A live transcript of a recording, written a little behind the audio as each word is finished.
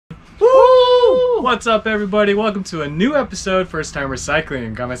What's up, everybody? Welcome to a new episode, First Time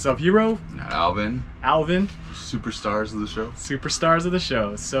Recycling. Got myself Hero. Alvin. Superstars of the show. Superstars of the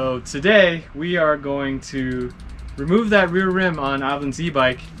show. So today we are going to remove that rear rim on Alvin's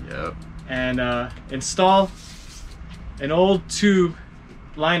e-bike. Yep. And install an old tube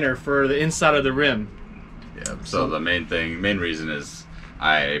liner for the inside of the rim. Yep. So the main reason is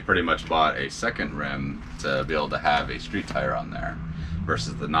I pretty much bought a second rim to be able to have a street tire on there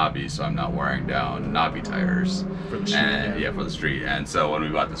versus the knobby, so I'm not wearing down knobby tires for the street. Yeah, for the street. And so when we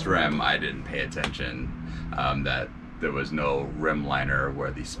bought this rim, I didn't pay attention that there was no rim liner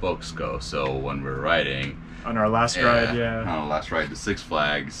where the spokes go. So when we were riding on our last ride, on our last ride to Six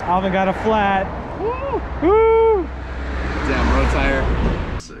Flags, Alvin got a flat. Woo! Damn road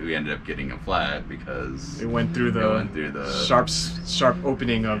tire. So we ended up getting a flat because it went through the sharp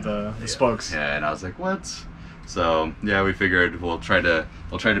opening of the spokes. Yeah, and I was like, what? So yeah, we figured we'll try to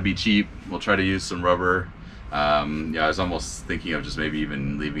be cheap. We'll try to use some rubber. Yeah, I was almost thinking of just maybe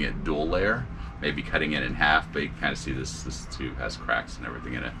even leaving it dual layer, maybe cutting it in half. But you can kind of see this tube has cracks and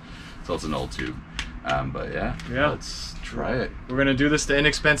everything in it, so it's an old tube. But yeah, let's try it. We're gonna do this the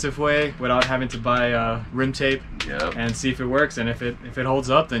inexpensive way without having to buy rim tape. Yep. And see if it works, and if it holds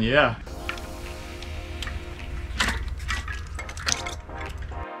up, then yeah.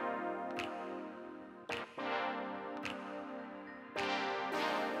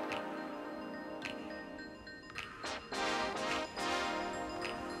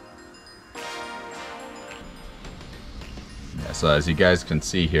 So as you guys can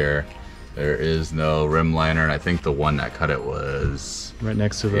see here, there is no rim liner, and I think the one that cut it was right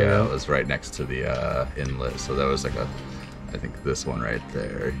next to the... Yeah, it was right next to the inlet. So that was like I think this one right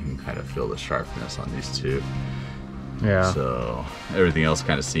there. You can kind of feel the sharpness on these two. Yeah. So everything else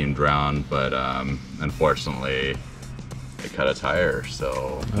kind of seemed round, but unfortunately, it cut a tire.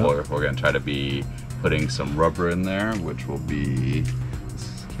 So we're gonna try to be putting some rubber in there, which will be,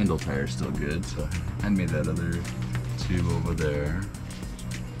 this Kindle tire is still good. So I made that other tube over there,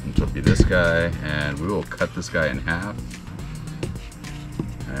 which will be this guy, and we will cut this guy in half.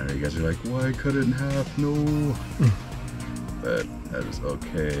 And you guys are like, why cut it in half? No. But that is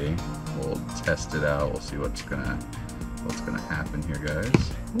okay. We'll test it out. We'll see what's gonna happen here,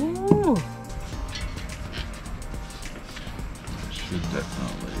 guys. Woo! Should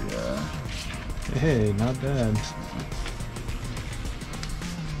definitely. Hey, not bad.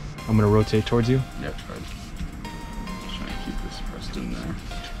 I'm gonna rotate towards you. Yep. Try and keep this pressed in there.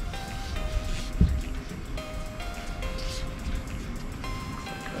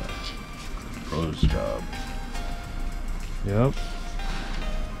 Pro's job. Yep.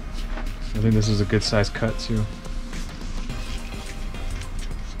 I think this is a good size cut too.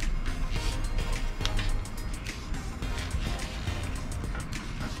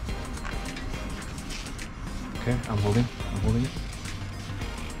 Okay, I'm holding it.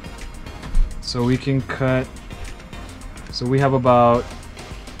 So we can cut, so we have about,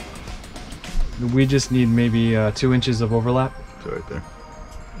 we just need maybe 2 inches of overlap. So right there.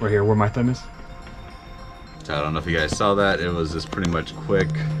 Right here, where my thumb is. So I don't know if you guys saw that. It was just pretty much quick.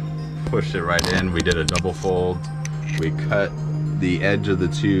 Pushed it right in. We did a double fold. We cut the edge of the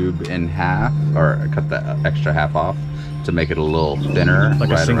tube in half, or cut the extra half off to make it a little thinner, like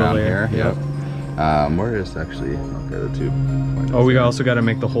right a single around layer. Here. Yep. Where is actually the tube? Oh, we also got to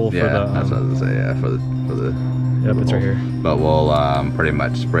make the hole for the. That's what I was gonna say. Yeah, for the. Yep, it's right here. But we'll pretty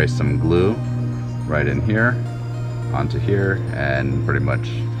much spray some glue right in here, onto here, and pretty much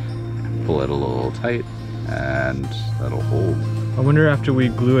pull it a little tight, and that'll hold. I wonder after we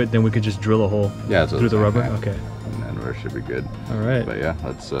glue it, then we could just drill a hole through the rubber. Okay. And then we should be good. All right. But yeah,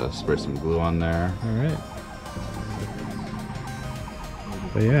 let's spray some glue on there. All right.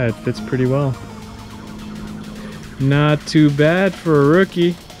 But yeah, it fits pretty well. Not too bad for a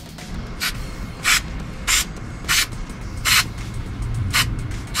rookie.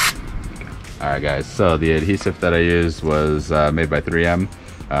 Alright guys, so the adhesive that I used was made by 3M.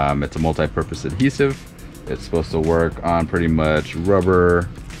 It's a multi-purpose adhesive. It's supposed to work on pretty much rubber,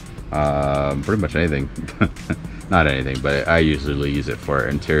 pretty much anything. Not anything, but I usually use it for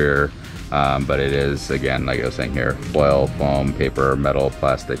interior. But it is, again, like I was saying here, foil, foam, paper, metal,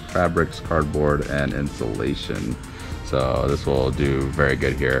 plastic, fabrics, cardboard, and insulation. So this will do very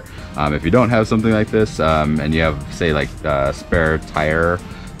good here. If you don't have something like this, and you have, say, like spare tire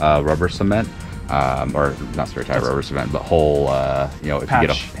rubber cement, or not spare tire rubber cement, but whole, you know, if you get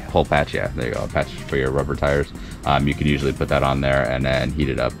a whole patch, yeah, there you go, a patch for your rubber tires, you can usually put that on there and then heat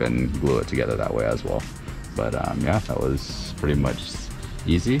it up and glue it together that way as well. But yeah, that was pretty much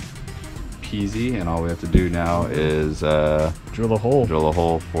easy peasy, and all we have to do now is drill a hole. Drill a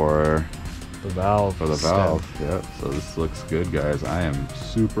hole for The valve. For the valve, yep. So this looks good, guys. I am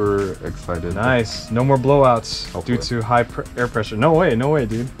super excited. Nice. No more blowouts Hopefully. due to high air pressure. No way,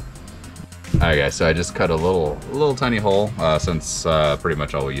 dude. Alright guys, so I just cut a little tiny hole since pretty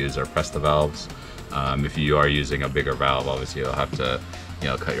much all we use are press the valves. If you are using a bigger valve, obviously you'll have to, you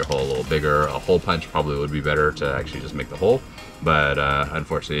know, cut your hole a little bigger. A hole punch probably would be better to actually just make the hole, but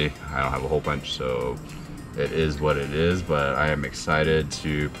unfortunately I don't have a hole punch, so it is what it is. But I am excited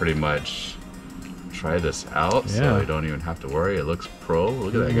to pretty much try this out, so you don't even have to worry. It looks pro.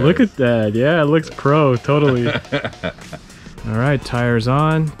 Look at that, guys. Look at that. Yeah, it looks pro, totally. All right, tires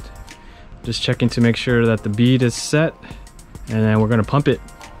on. Just checking to make sure that the bead is set, and then we're gonna pump it.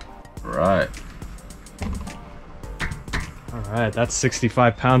 Right. All right, that's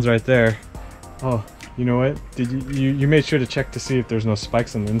 65 pounds right there. Oh, you know what? Did you made sure to check to see if there's no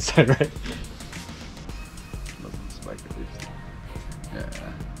spikes on the inside, right? Nothing spike at least.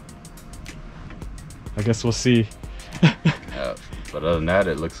 Yeah. I guess we'll see. Yeah. But other than that,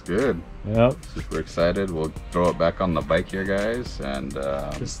 it looks good. Yep. Super excited. We'll throw it back on the bike here, guys, and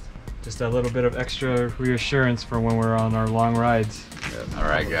just a little bit of extra reassurance for when we're on our long rides. yeah. All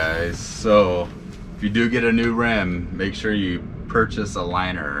right, guys. So if you do get a new rim, make sure you purchase a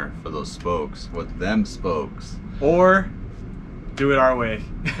liner for those spokes with them spokes. Or do it our way.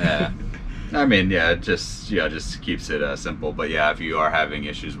 Yeah. I mean, yeah, it just keeps it simple. But yeah, if you are having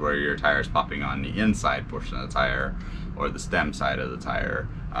issues where your tire's popping on the inside portion of the tire or the stem side of the tire,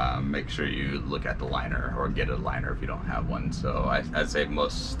 make sure you look at the liner or get a liner if you don't have one. So I'd say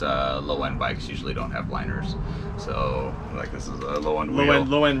most low-end bikes usually don't have liners. So like this is a low-end wheel.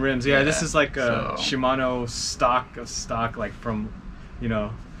 Low-end rims. Yeah, this is like a so Shimano stock like from, you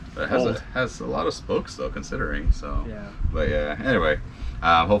know, it has a lot of spokes though, considering. So yeah. But yeah, anyway,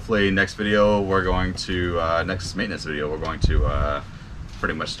 hopefully next video we're going to next maintenance video we're going to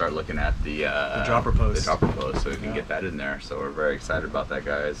pretty much start looking at the dropper post. The dropper post, so we can get that in there. So we're very excited about that,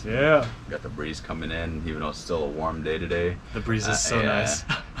 guys. Yeah. Got the breeze coming in, even though it's still a warm day today. The breeze is so nice.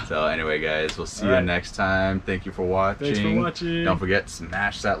 So anyway, guys, we'll see you next time. Thank you for watching. Thanks for watching. Don't forget to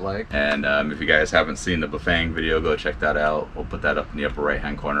smash that like. And if you guys haven't seen the Bafang video, go check that out. We'll put that up in the upper right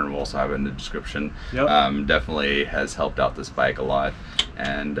hand corner, and we'll also have it in the description. Yep. Definitely has helped out this bike a lot.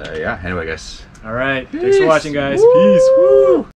 And yeah, anyway, guys. All right. Thanks for watching, guys. Peace. Woo!